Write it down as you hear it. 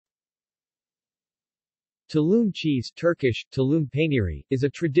Tulum cheese Turkish, Tulum peyniri, is a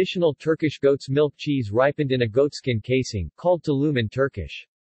traditional Turkish goat's milk cheese ripened in a goatskin casing, called tulum in Turkish.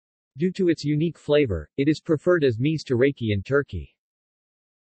 Due to its unique flavor, it is preferred as meze tereyaki in Turkey.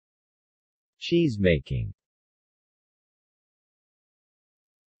 Cheesemaking.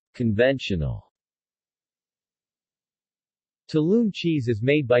 Conventional. Tulum cheese is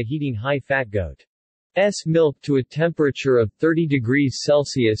made by heating high-fat goat S milk to a temperature of 30 degrees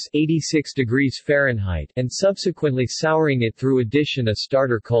Celsius 86 degrees Fahrenheit and subsequently souring it through addition a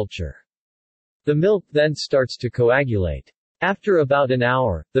starter culture. The milk then starts to coagulate. After about an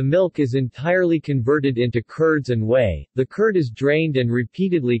hour, the milk is entirely converted into curds and whey. The curd is drained and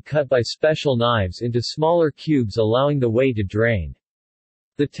repeatedly cut by special knives into smaller cubes, allowing the whey to drain.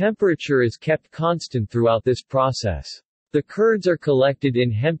 The temperature is kept constant throughout this process. The curds are collected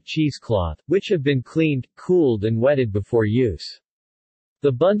in hemp cheesecloth, which have been cleaned, cooled and wetted before use.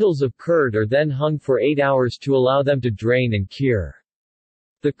 The bundles of curd are then hung for 8 hours to allow them to drain and cure.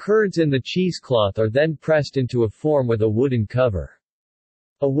 The curds in the cheesecloth are then pressed into a form with a wooden cover.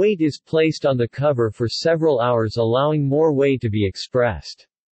 A weight is placed on the cover for several hours, allowing more whey to be expressed.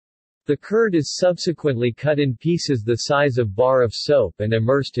 The curd is subsequently cut in pieces the size of bar of soap and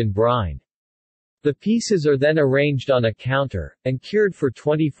immersed in brine. The pieces are then arranged on a counter, and cured for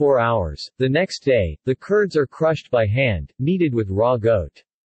 24 hours. The next day, the curds are crushed by hand, kneaded with raw goat's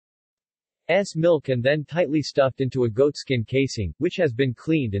milk and then tightly stuffed into a goatskin casing, which has been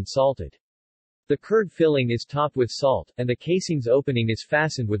cleaned and salted. The curd filling is topped with salt, and the casing's opening is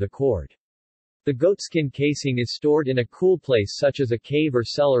fastened with a cord. The goatskin casing is stored in a cool place such as a cave or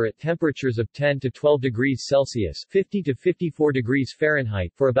cellar at temperatures of 10 to 12 degrees Celsius 50 to 54 degrees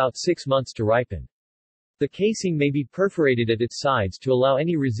Fahrenheit for about 6 months to ripen. The casing may be perforated at its sides to allow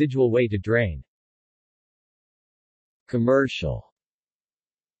any residual whey to drain. Commercial.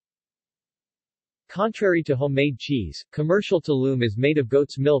 Contrary to homemade cheese, commercial tulum is made of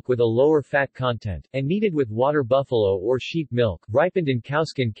goat's milk with a lower fat content, and kneaded with water buffalo or sheep milk, ripened in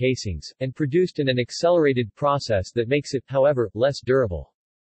cowskin casings, and produced in an accelerated process that makes it, however, less durable.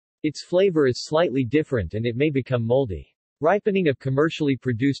 Its flavor is slightly different and it may become moldy. Ripening of commercially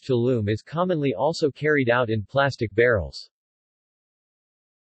produced tulum is commonly also carried out in plastic barrels.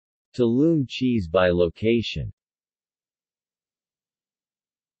 Tulum cheese by location.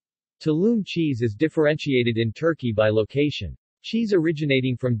 Tulum cheese is differentiated in Turkey by location. Cheese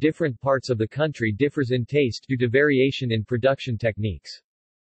originating from different parts of the country differs in taste due to variation in production techniques.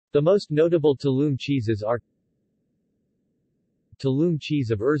 The most notable tulum cheeses are Tulum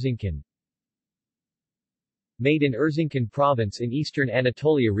cheese of Erzincan, made in Erzincan province in eastern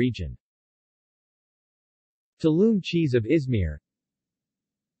Anatolia region. Tulum cheese of Izmir.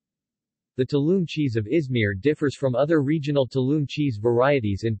 The Tulum cheese of Izmir differs from other regional Tulum cheese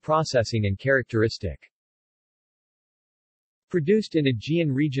varieties in processing and characteristic. Produced in Aegean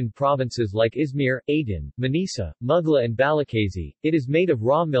region provinces like Izmir, Aydın, Manisa, Mugla and Balıkesir, it is made of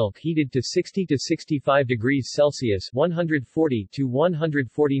raw milk heated to 60 to 65 degrees Celsius 140 to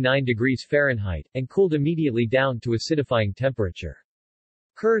 149 degrees Fahrenheit, and cooled immediately down to acidifying temperature.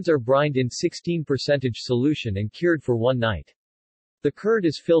 Curds are brined in 16% solution and cured for 1 night. The curd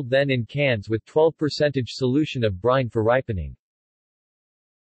is filled then in cans with 12% solution of brine for ripening.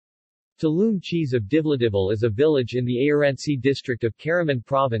 Tulum cheese of Divledivel is a village in the Ayaransi district of Karaman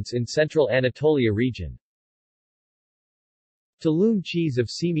province in central Anatolia region. Tulum cheese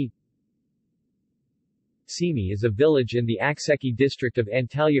of Simi. Simi is a village in the Akseki district of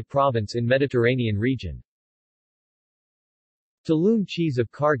Antalya province in Mediterranean region. Tulum cheese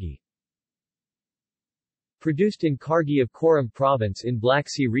of Kargi. Produced in Kargi of Korum province in Black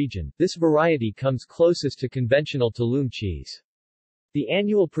Sea region, this variety comes closest to conventional tulum cheese. The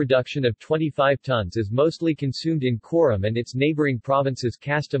annual production of 25 tons is mostly consumed in Korum and its neighboring provinces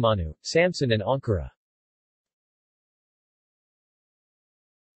Kastamonu, Samsun and Ankara.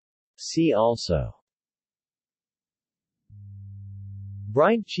 See also: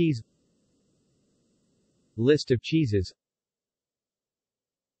 brined cheese, list of cheeses,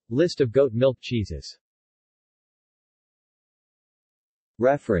 list of goat milk cheeses.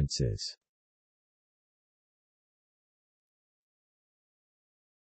 References.